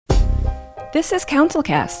This is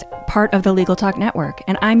CounselCast, part of the Legal Talk Network,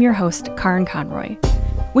 and I'm your host, Karin Conroy.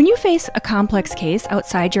 When you face a complex case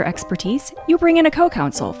outside your expertise, you bring in a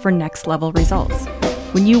co-counsel for next-level results.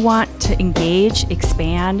 When you want to engage,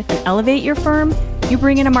 expand, and elevate your firm, you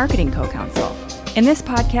bring in a marketing co-counsel. In this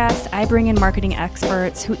podcast, I bring in marketing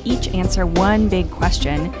experts who each answer one big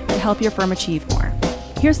question to help your firm achieve more.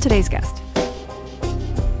 Here's today's guest.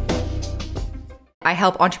 I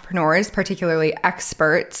help entrepreneurs, particularly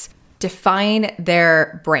experts, define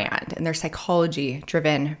their brand and their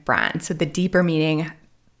psychology-driven brand. So the deeper meaning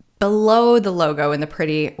below the logo and the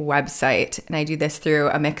pretty website. And I do this through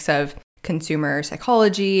a mix of consumer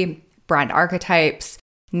psychology, brand archetypes,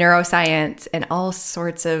 neuroscience, and all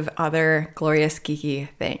sorts of other glorious geeky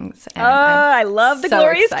things. And I love the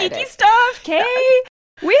glorious geeky stuff, Kaye. Yes.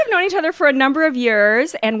 We have known each other for a number of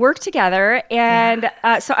years and worked together. And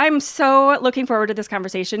so I'm so looking forward to this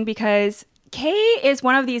conversation because Kaye is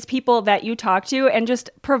one of these people that you talk to and just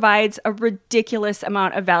provides a ridiculous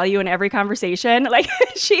amount of value in every conversation. Like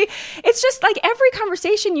it's just like every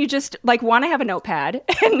conversation you just like want to have a notepad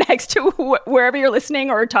next to wherever you're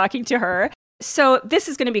listening or talking to her. So this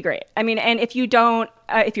is going to be great. I mean, and if you don't,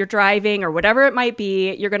 if you're driving or whatever it might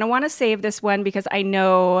be, you're going to want to save this one because I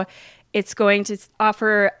know it's going to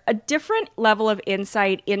offer a different level of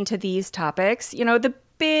insight into these topics. You know, the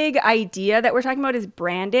big idea that we're talking about is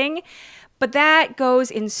branding. But that goes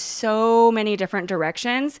in so many different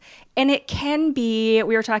directions. And it can be,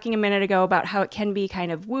 we were talking a minute ago about how it can be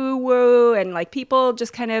kind of woo-woo and like people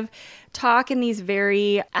just kind of talk in these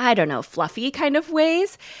very, I don't know, fluffy kind of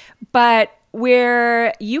ways. But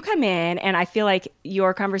where you come in, and I feel like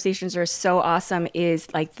your conversations are so awesome,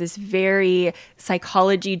 is like this very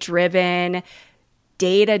psychology-driven,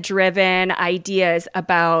 data-driven ideas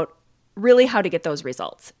about really how to get those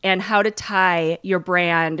results and how to tie your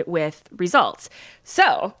brand with results.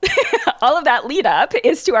 So all of that lead up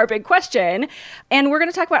is to our big question. And we're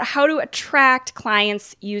going to talk about how to attract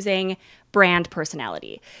clients using brand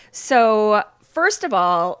personality. So first of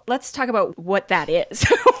all, let's talk about what that is.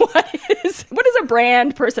 What is a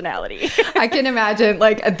brand personality? I can imagine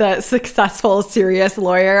like the successful, serious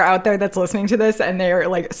lawyer out there that's listening to this and they're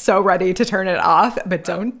like so ready to turn it off, but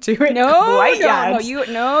don't do it quite yet.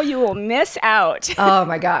 You will miss out. Oh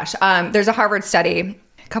my gosh. There's a Harvard study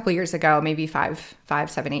a couple years ago, maybe 7,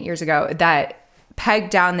 8 years ago, that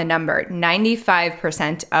pegged down the number.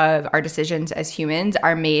 95% of our decisions as humans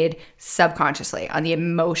are made subconsciously on the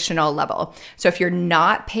emotional level. So if you're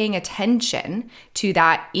not paying attention to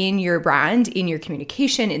that in your brand, in your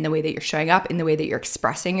communication, in the way that you're showing up, in the way that you're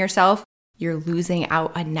expressing yourself, you're losing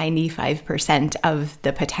out on 95% of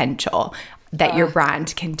the potential that your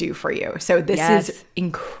brand can do for you. So this is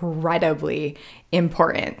incredibly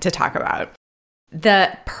important to talk about.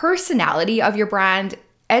 The personality of your brand.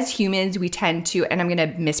 As humans, we tend to, and I'm going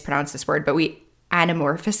to mispronounce this word, but we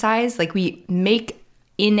anamorphize, like we make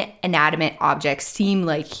inanimate objects seem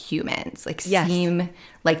like humans, like seem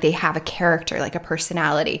like they have a character, like a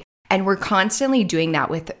personality. And we're constantly doing that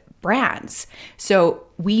with brands. So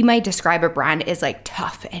we might describe a brand as like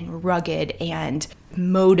tough and rugged and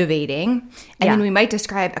motivating. And then we might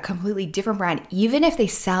describe a completely different brand, even if they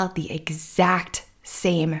sell the exact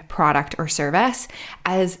same product or service,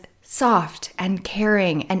 as soft and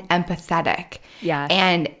caring and empathetic. Yes.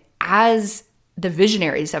 And as the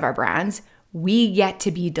visionaries of our brands, we get to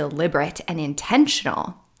be deliberate and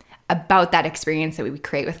intentional about that experience that we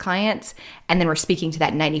create with clients. And then we're speaking to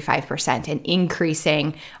that 95% and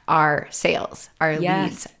increasing our sales, our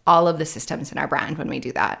leads, all of the systems in our brand when we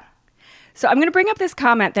do that. So I'm going to bring up this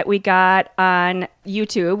comment that we got on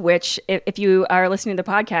YouTube, which if you are listening to the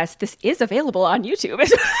podcast, this is available on YouTube.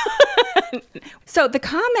 So the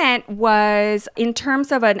comment was in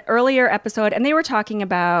terms of an earlier episode, and they were talking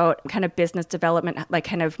about kind of business development, like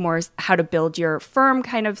kind of more how to build your firm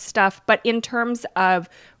kind of stuff, but in terms of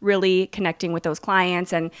really connecting with those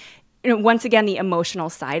clients and once again, the emotional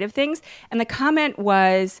side of things. And the comment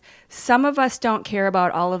was, some of us don't care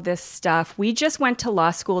about all of this stuff. We just went to law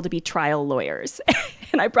school to be trial lawyers.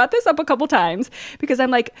 And I brought this up a couple times because I'm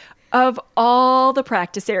like, of all the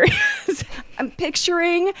practice areas, I'm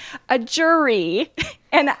picturing a jury.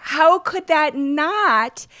 And how could that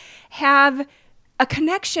not have a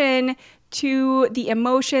connection to the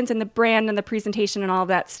emotions and the brand and the presentation and all of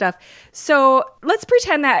that stuff? So let's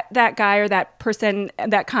pretend that that guy or that person,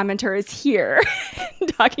 that commenter is here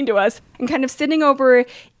talking to us and kind of sitting over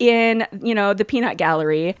in, the peanut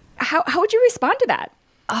gallery. How would you respond to that?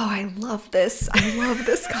 Oh, I love this. I love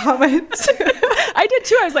this comment. I did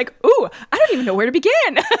too. I was like, ooh, I don't even know where to begin.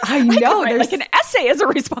 I know. I could write like an essay as a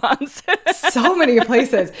response. So many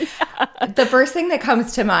places. Yeah. The first thing that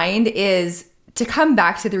comes to mind is to come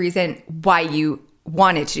back to the reason why you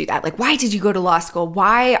wanted to do that. Like, why did you go to law school?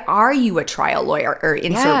 Why are you a trial lawyer, or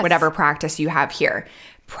insert whatever practice you have here?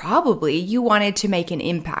 Probably you wanted to make an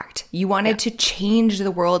impact. You wanted to change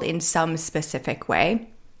the world in some specific way.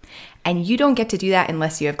 And you don't get to do that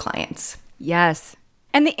unless you have clients. Yes.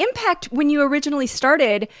 And the impact when you originally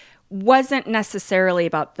started wasn't necessarily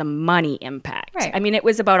about the money impact. Right. I mean, it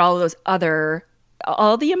was about all of those other,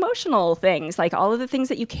 all the emotional things, like all of the things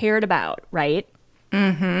that you cared about, right?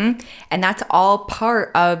 Mm-hmm. And that's all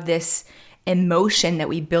part of this emotion that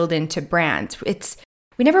we build into brands.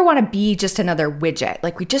 We never want to be just another widget.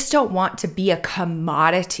 Like, we just don't want to be a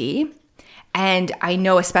commodity. And I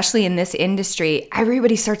know, especially in this industry,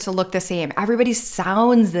 everybody starts to look the same. Everybody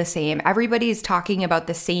sounds the same. Everybody's talking about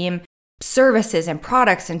the same services and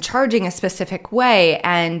products and charging a specific way.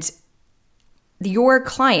 And your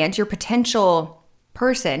client, your potential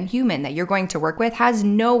person, human that you're going to work with, has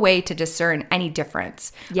no way to discern any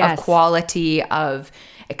difference of quality, of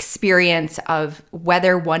experience, of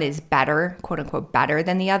whether one is better, quote unquote, better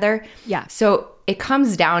than the other. Yeah. So it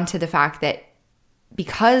comes down to the fact that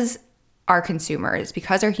because our consumers,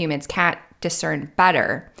 because our humans can't discern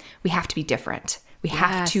better, we have to be different. We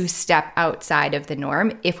have to step outside of the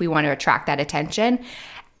norm if we want to attract that attention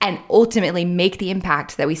and ultimately make the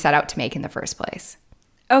impact that we set out to make in the first place.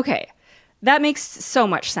 Okay. That makes so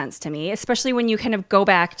much sense to me, especially when you kind of go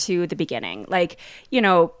back to the beginning. Like, you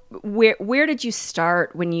know, where did you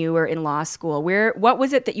start when you were in law school? What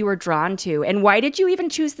was it that you were drawn to? And why did you even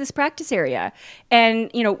choose this practice area? And,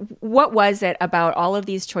 you know, what was it about all of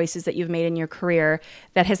these choices that you've made in your career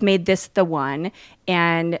that has made this the one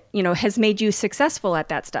and, you know, has made you successful at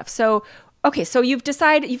that stuff? So, okay, so you've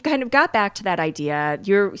decided, you've kind of got back to that idea.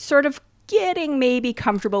 You're sort of getting maybe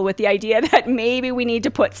comfortable with the idea that maybe we need to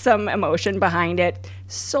put some emotion behind it,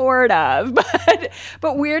 sort of.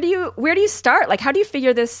 But where do you start? Like, how do you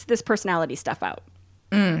figure this personality stuff out?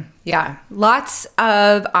 Yeah, lots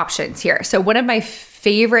of options here. So one of my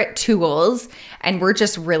favorite tools, and we're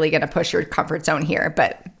just really going to push your comfort zone here,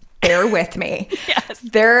 but bear with me. Yes.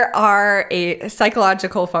 There are a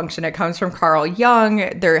psychological function. It comes from Carl Jung.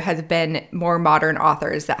 There has been more modern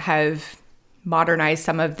authors that have modernize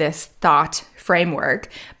some of this thought framework,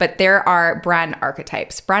 but there are brand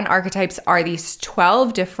archetypes. Brand archetypes are these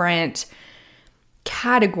 12 different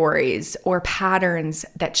categories or patterns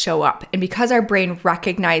that show up. And because our brain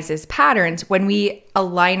recognizes patterns, when we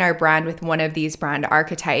align our brand with one of these brand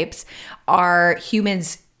archetypes, our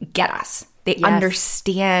humans get us. They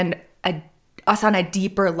understand us on a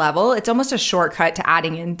deeper level. It's almost a shortcut to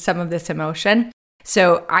adding in some of this emotion.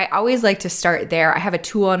 So I always like to start there. I have a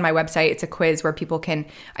tool on my website. It's a quiz where people can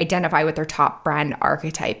identify what their top brand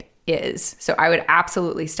archetype is. So I would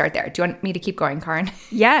absolutely start there. Do you want me to keep going, Karin?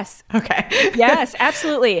 Yes. Okay. Yes,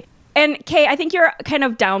 absolutely. And Kaye, I think you're kind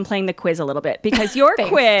of downplaying the quiz a little bit because your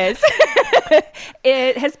quiz,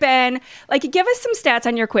 it has been like, give us some stats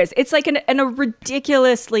on your quiz. It's like a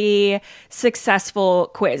ridiculously successful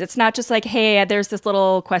quiz. It's not just like, hey, there's this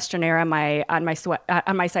little questionnaire on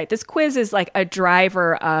my site. This quiz is like a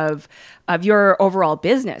driver of your overall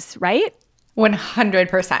business, right?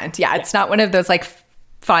 100%. Yeah, it's not one of those like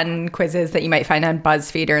fun quizzes that you might find on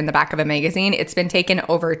BuzzFeed or in the back of a magazine. It's been taken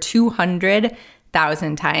over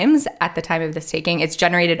 200,000 times at the time of this taking. It's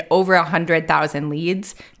generated over 100,000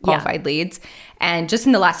 leads, qualified leads. And just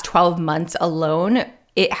in the last 12 months alone,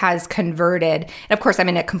 it has converted, and of course, I'm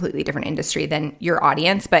in a completely different industry than your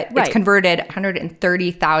audience, but it's converted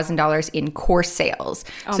 $130,000 in course sales.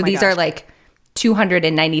 So these are like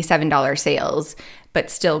 $297 sales,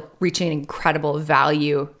 but still reaching incredible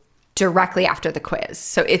value directly after the quiz.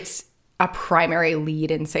 So it's a primary lead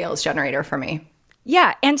and sales generator for me.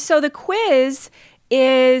 Yeah. And so the quiz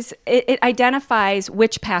it identifies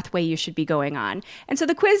which pathway you should be going on. And so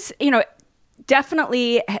the quiz,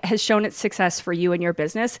 definitely has shown its success for you and your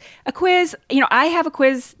business. A quiz, I have a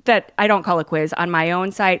quiz that I don't call a quiz on my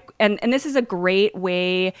own site. And this is a great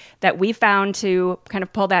way that we found to kind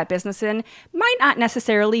of pull that business in. Might not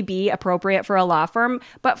necessarily be appropriate for a law firm,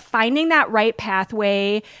 but finding that right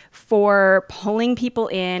pathway for pulling people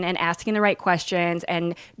in and asking the right questions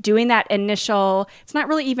and doing that initial, it's not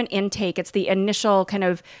really even intake, it's the initial kind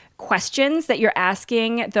of questions that you're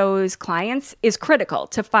asking those clients is critical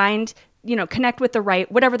to find, connect with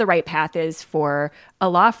whatever the right path is for a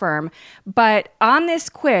law firm. But on this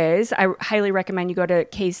quiz, I highly recommend you go to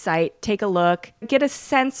Kaye's site, take a look, get a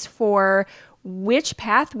sense for which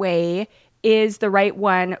pathway is the right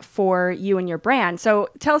one for you and your brand. So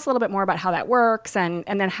tell us a little bit more about how that works and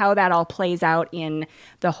then how that all plays out in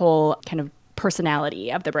the whole kind of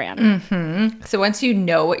personality of the brand. Mm-hmm. So once you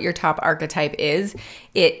know what your top archetype is,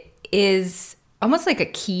 it is almost like a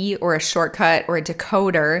key or a shortcut or a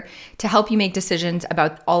decoder to help you make decisions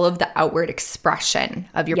about all of the outward expression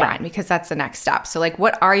of your brand, because that's the next step. So like,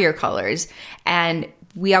 what are your colors? And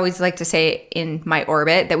we always like to say in my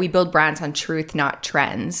orbit that we build brands on truth, not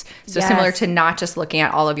trends. So similar to not just looking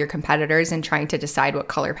at all of your competitors and trying to decide what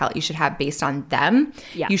color palette you should have based on them,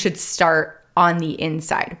 you should start on the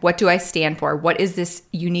inside. What do I stand for? What is this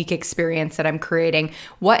unique experience that I'm creating?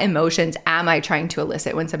 What emotions am I trying to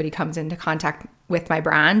elicit when somebody comes into contact with my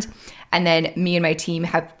brand? And then me and my team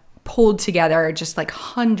have pulled together just like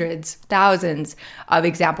hundreds, thousands of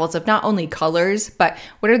examples of not only colors, but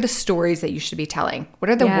what are the stories that you should be telling?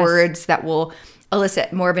 What are the words that will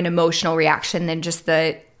elicit more of an emotional reaction than just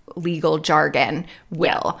the legal jargon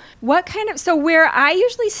will? What kind of, so where I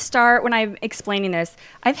usually start when I'm explaining this,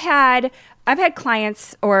 I've had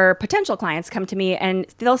clients or potential clients come to me and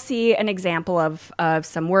they'll see an example of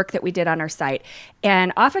some work that we did on our site.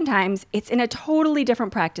 And oftentimes it's in a totally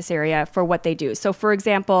different practice area for what they do. So for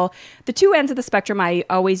example, the two ends of the spectrum I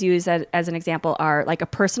always use as an example are like a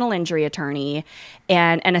personal injury attorney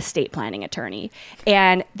and an estate planning attorney.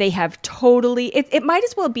 And they have totally, it might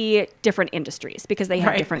as well be different industries because they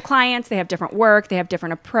have different clients, they have different work, they have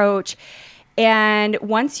different approach. And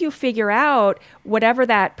once you figure out whatever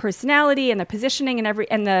that personality and the positioning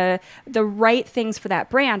and the right things for that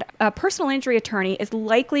brand, a personal injury attorney is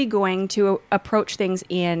likely going to approach things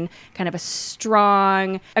in kind of a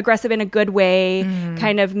strong, aggressive in a good way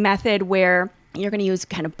kind of method where you're going to use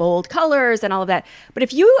kind of bold colors and all of that. But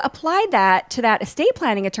if you applied that to that estate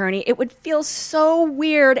planning attorney, it would feel so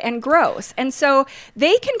weird and gross. And so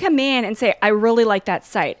they can come in and say, I really like that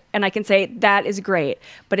site. And I can say, that is great.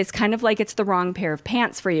 But it's kind of like it's the wrong pair of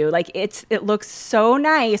pants for you. Like it looks so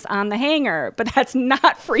nice on the hanger, but that's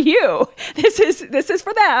not for you. This is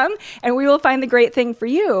for them. And we will find the great thing for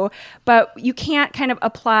you. But you can't kind of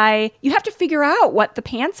apply, you have to figure out what the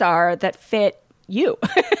pants are that fit you.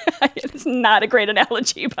 It's not a great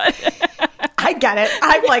analogy, but I get it.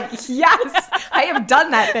 I'm like, yes, I have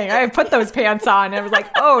done that thing. I have put those pants on and I was like,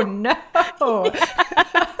 oh no.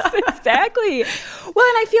 Yes, exactly. Well,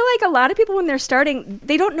 and I feel like a lot of people when they're starting,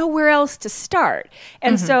 they don't know where else to start.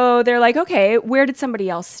 And so they're like, okay, where did somebody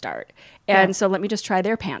else start? And so let me just try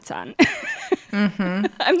their pants on. I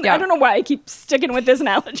don't know why I keep sticking with this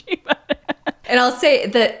analogy, but and I'll say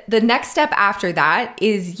that the next step after that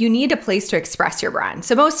is you need a place to express your brand.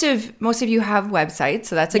 So most of you have websites,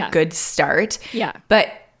 so that's a good start. Yeah.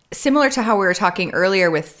 But similar to how we were talking earlier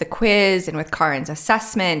with the quiz and with Karen's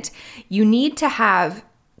assessment, you need to have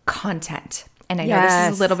content. And I know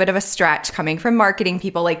this is a little bit of a stretch coming from marketing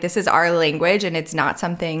people. Like this is our language and it's not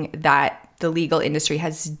something that the legal industry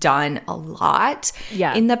has done a lot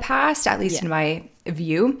in the past, at least in my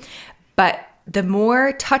view. But the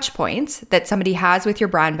more touch points that somebody has with your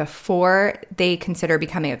brand before they consider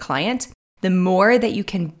becoming a client, the more that you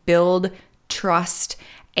can build trust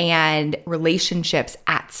and relationships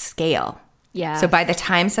at scale. Yeah. So by the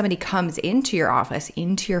time somebody comes into your office,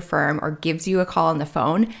 into your firm, or gives you a call on the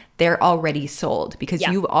phone, they're already sold because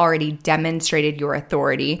you've already demonstrated your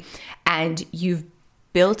authority and you've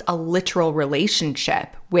built a literal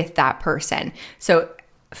relationship with that person. So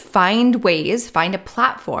find a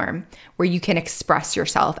platform where you can express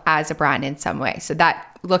yourself as a brand in some way. So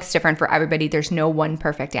that looks different for everybody. There's no one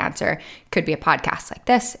perfect answer. It could be a podcast like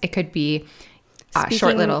this. It could be a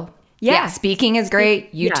short little... Yeah, speaking is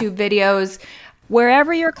great. YouTube videos.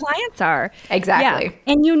 Wherever your clients are. Exactly.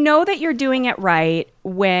 Yeah. And you know that you're doing it right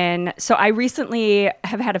so I recently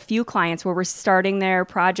have had a few clients where we're starting their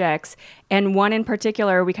projects, and one in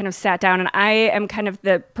particular, we kind of sat down, and I am kind of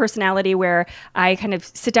the personality where I kind of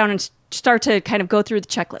sit down and start to kind of go through the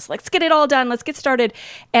checklist. Let's get it all done. Let's get started.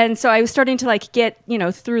 And so I was starting to like get,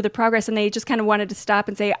 through the progress, and they just kind of wanted to stop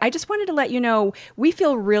and say, I just wanted to let you know, we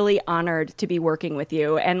feel really honored to be working with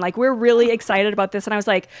you. And like, we're really excited about this. And I was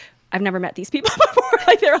like, I've never met these people before.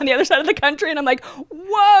 Like they're on the other side of the country. And I'm like,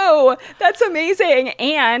 whoa, that's amazing.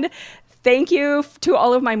 And thank you to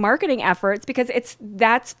all of my marketing efforts because it's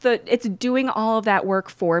doing all of that work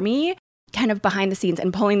for me kind of behind the scenes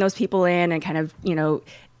and pulling those people in and kind of,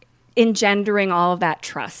 engendering all of that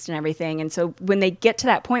trust and everything. And so when they get to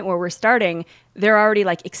that point where we're starting, they're already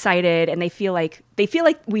like excited and they feel like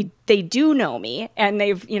they do know me, and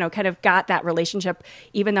they've, kind of got that relationship,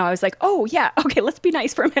 even though I was like, oh yeah, okay, let's be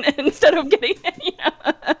nice for a minute instead of getting,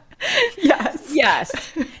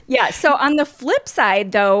 Yes. Yeah. So on the flip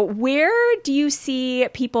side, though, where do you see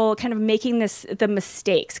people kind of making the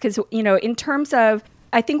mistakes? Because, in terms of,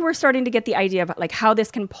 I think we're starting to get the idea of like how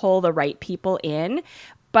this can pull the right people in.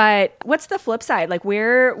 But what's the flip side? Like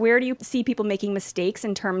where do you see people making mistakes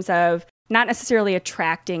in terms of not necessarily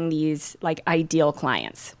attracting these like ideal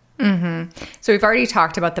clients? Mm-hmm. So we've already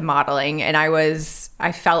talked about the modeling, and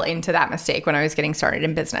I fell into that mistake when I was getting started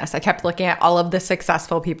in business. I kept looking at all of the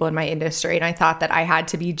successful people in my industry, and I thought that I had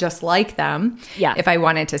to be just like them if I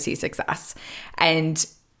wanted to see success. And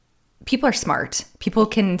people are smart. People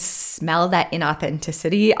can smell that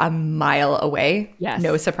inauthenticity a mile away. Yes.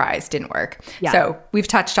 No surprise, didn't work. Yeah. So we've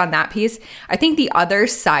touched on that piece. I think the other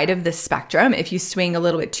side of the spectrum, if you swing a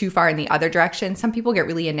little bit too far in the other direction, some people get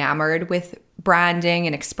really enamored with branding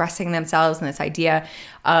and expressing themselves and this idea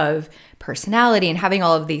of personality and having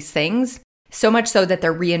all of these things. So much so that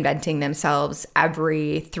they're reinventing themselves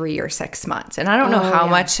every 3 or 6 months. And I don't know how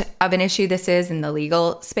much of an issue this is in the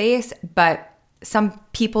legal space, but some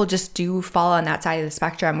people just do fall on that side of the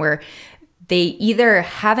spectrum where they either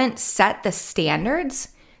haven't set the standards,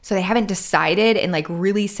 so they haven't decided and like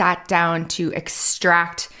really sat down to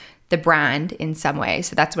extract the brand in some way.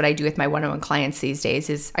 So that's what I do with my one-on-one clients these days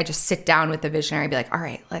is I just sit down with the visionary and be like, all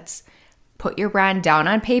right, let's put your brand down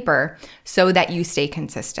on paper so that you stay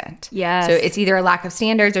consistent. Yes. So it's either a lack of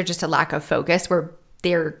standards or just a lack of focus where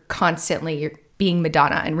they're constantly being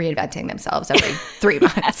Madonna and reinventing themselves every 3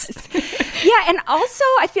 months. Yeah. And also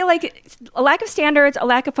I feel like a lack of standards, a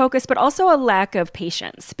lack of focus, but also a lack of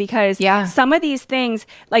patience, because some of these things,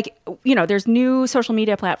 like, there's new social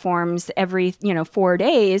media platforms every, 4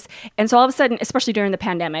 days. And so all of a sudden, especially during the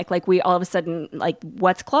pandemic, like we all of a sudden, like,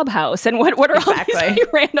 what's Clubhouse and what are all these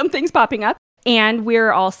random things popping up? And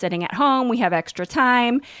we're all sitting at home. We have extra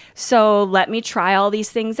time. So let me try all these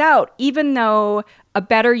things out, even though a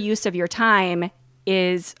better use of your time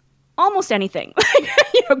is almost anything.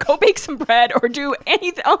 Go bake some bread or do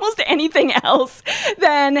almost anything else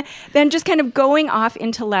than just kind of going off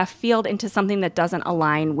into left field into something that doesn't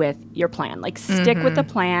align with your plan. Like stick with the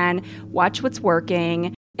plan, watch what's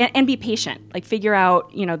working, and be patient. Like figure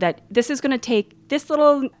out, that this is going to take this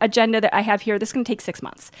little agenda that I have here. This is going to take 6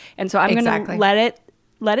 months. And so I'm going to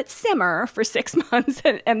let it simmer for 6 months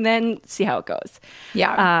and then see how it goes.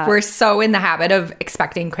 Yeah. We're so in the habit of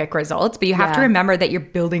expecting quick results, but you have to remember that you're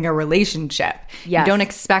building a relationship. Yes. You don't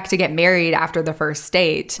expect to get married after the first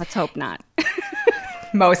date. Let's hope not.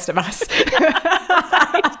 Most of us.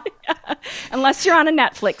 Unless you're on a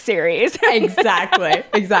Netflix series. Exactly.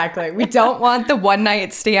 We don't want the one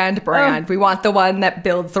night stand brand. We want the one that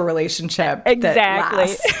builds the relationship. Exactly. That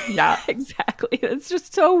lasts. Yeah. Exactly. It's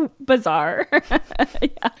just so bizarre.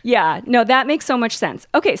 Yeah. No, that makes so much sense.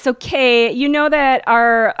 Okay. So Kaye, you know that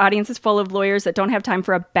our audience is full of lawyers that don't have time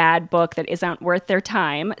for a bad book that isn't worth their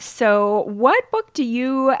time. So what book do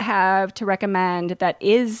you have to recommend that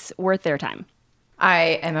is worth their time?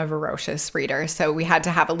 I am a voracious reader, so we had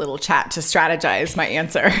to have a little chat to strategize my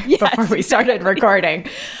answer before we started recording.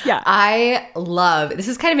 I love, this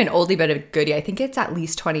is kind of an oldie but a goodie. I think it's at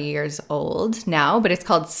least 20 years old now, but it's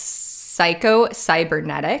called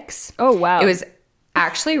Psycho-Cybernetics. Oh, wow. It was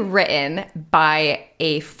actually written by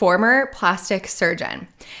a former plastic surgeon,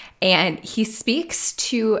 and he speaks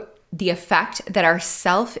to the effect that our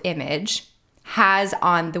self-image has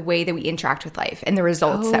on the way that we interact with life and the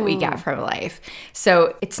results that we get from life.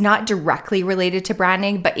 So it's not directly related to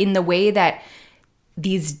branding, but in the way that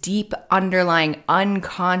these deep underlying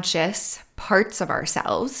unconscious parts of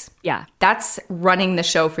ourselves, that's running the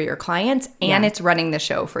show for your clients and it's running the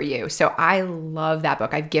show for you. So I love that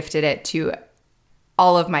book. I've gifted it to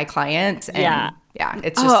all of my clients. And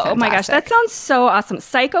it's just fantastic. Oh my gosh, that sounds so awesome.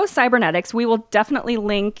 Psycho-Cybernetics. We will definitely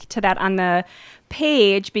link to that on the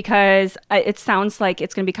page because it sounds like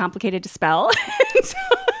it's going to be complicated to spell.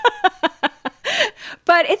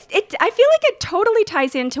 But I feel like it totally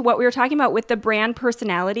ties into what we were talking about with the brand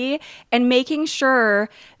personality and making sure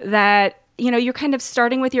that, you're kind of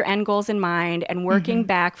starting with your end goals in mind and working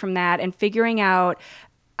back from that and figuring out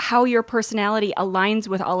how your personality aligns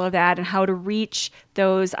with all of that and how to reach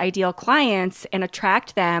those ideal clients and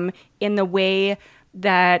attract them in the way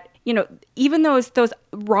that, even those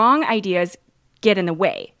wrong ideas get in the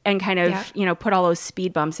way and kind of, put all those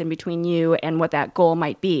speed bumps in between you and what that goal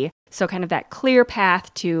might be. So kind of that clear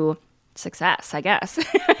path to success, I guess.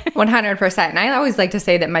 100%. And I always like to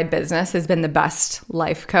say that my business has been the best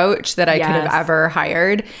life coach that I could have ever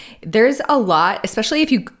hired. There's a lot, especially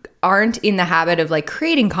if you aren't in the habit of like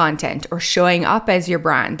creating content or showing up as your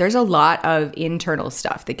brand. There's a lot of internal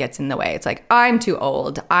stuff that gets in the way. It's like, I'm too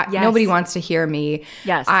old. Nobody wants to hear me.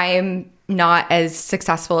 Yes. I'm not as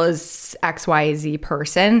successful as XYZ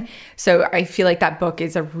person. So I feel like that book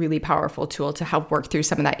is a really powerful tool to help work through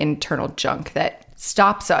some of that internal junk that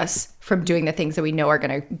stops us from doing the things that we know are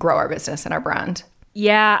going to grow our business and our brand.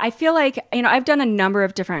 Yeah, I feel like, I've done a number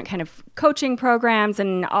of different kind of coaching programs,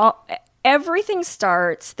 and everything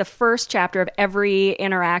starts, the first chapter of every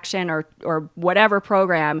interaction or whatever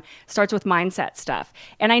program starts with mindset stuff.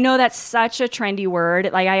 And I know that's such a trendy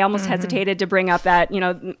word. Like, I almost hesitated to bring up that,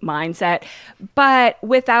 mindset. But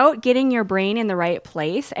without getting your brain in the right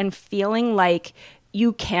place and feeling like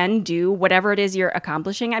you can do whatever it is you're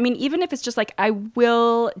accomplishing. I mean, even if it's just like, I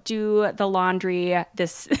will do the laundry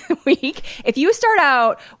this week. If you start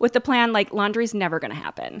out with the plan, like, laundry's never going to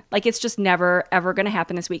happen. Like, it's just never, ever going to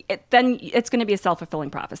happen this week. Then it's going to be a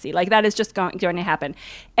self-fulfilling prophecy. Like, that is just going to happen.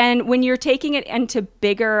 And when you're taking it into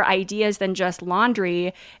bigger ideas than just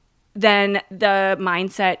laundry, then the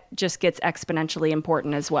mindset just gets exponentially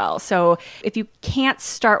important as well. So if you can't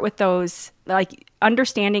start with those, like,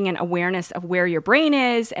 understanding and awareness of where your brain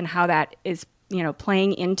is and how that is,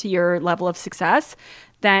 playing into your level of success,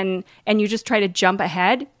 then, and you just try to jump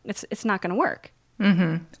ahead, it's not going to work.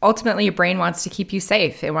 Mm-hmm. Ultimately, your brain wants to keep you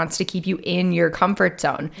safe. It wants to keep you in your comfort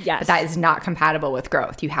zone. Yes. But that is not compatible with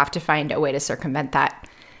growth. You have to find a way to circumvent that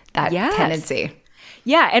tendency.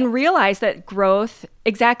 Yeah, and realize that growth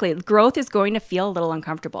is going to feel a little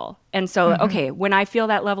uncomfortable. And so, okay, when I feel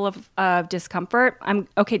that level of discomfort, I'm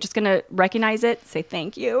just going to recognize it, say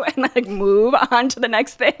thank you, and like move on to the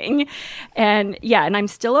next thing. And yeah, and I'm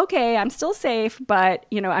still okay. I'm still safe, but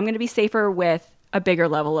I'm going to be safer with a bigger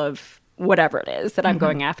level of whatever it is that I'm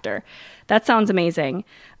going after. That sounds amazing.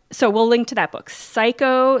 So we'll link to that book,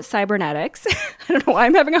 Psycho-Cybernetics. I don't know why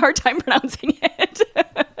I'm having a hard time pronouncing it.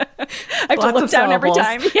 I have to look down every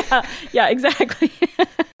time. Yeah, exactly.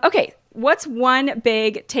 Okay, what's one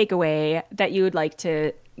big takeaway that you would like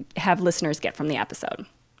to have listeners get from the episode?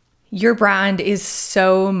 Your brand is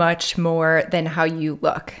so much more than how you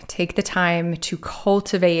look. Take the time to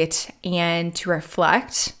cultivate and to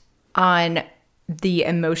reflect on the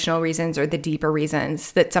emotional reasons or the deeper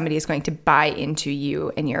reasons that somebody is going to buy into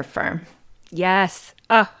you and your firm. Yes.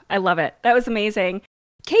 Oh, I love it. That was amazing.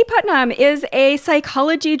 Kaye Putnam is a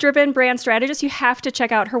psychology-driven brand strategist. You have to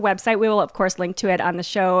check out her website. We will, of course, link to it on the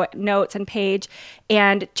show notes and page.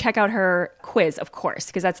 And check out her quiz, of course,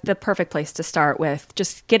 because that's the perfect place to start with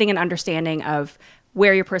just getting an understanding of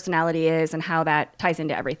where your personality is and how that ties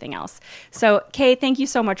into everything else. So, Kaye, thank you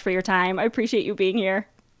so much for your time. I appreciate you being here.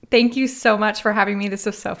 Thank you so much for having me. This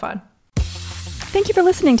was so fun. Thank you for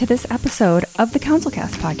listening to this episode of the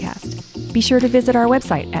CounselCast podcast. Be sure to visit our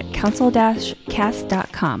website at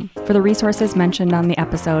counsel-cast.com for the resources mentioned on the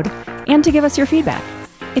episode and to give us your feedback.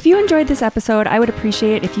 If you enjoyed this episode, I would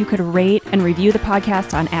appreciate if you could rate and review the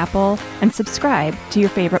podcast on Apple and subscribe to your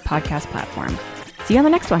favorite podcast platform. See you on the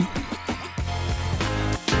next one.